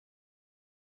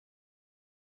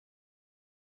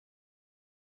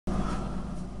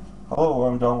Hello,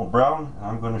 I'm Donald Brown.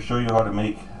 I'm going to show you how to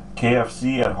make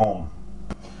KFC at home.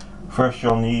 First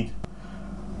you'll need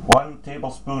 1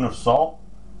 tablespoon of salt,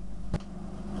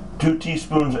 2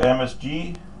 teaspoons of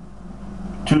MSG,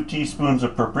 2 teaspoons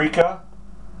of paprika,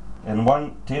 and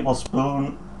 1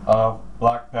 tablespoon of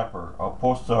black pepper. I'll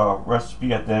post a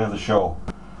recipe at the end of the show.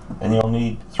 And you'll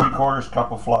need 3/4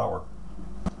 cup of flour.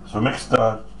 So mix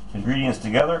the ingredients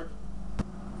together,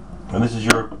 and this is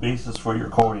your basis for your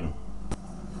coating.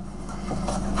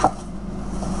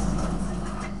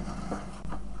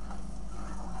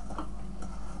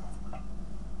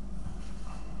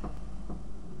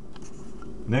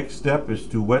 Next step is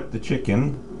to wet the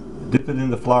chicken, dip it in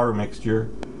the flour mixture,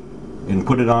 and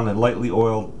put it on a lightly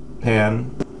oiled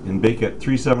pan and bake at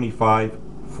 375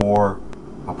 for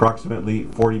approximately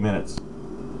 40 minutes.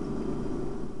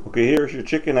 Okay, here's your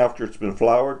chicken after it's been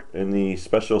floured in the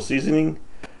special seasoning,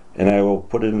 and I will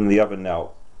put it in the oven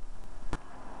now.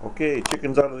 Okay,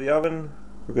 chicken's out of the oven.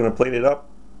 We're going to plate it up,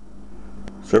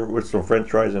 serve it with some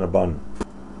french fries and a bun.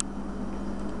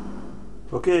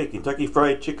 Okay, Kentucky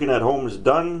Fried Chicken at home is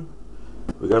done.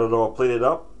 We got it all plated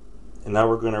up, and now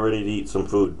we're going to ready to eat some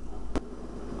food.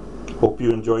 Hope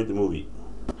you enjoyed the movie.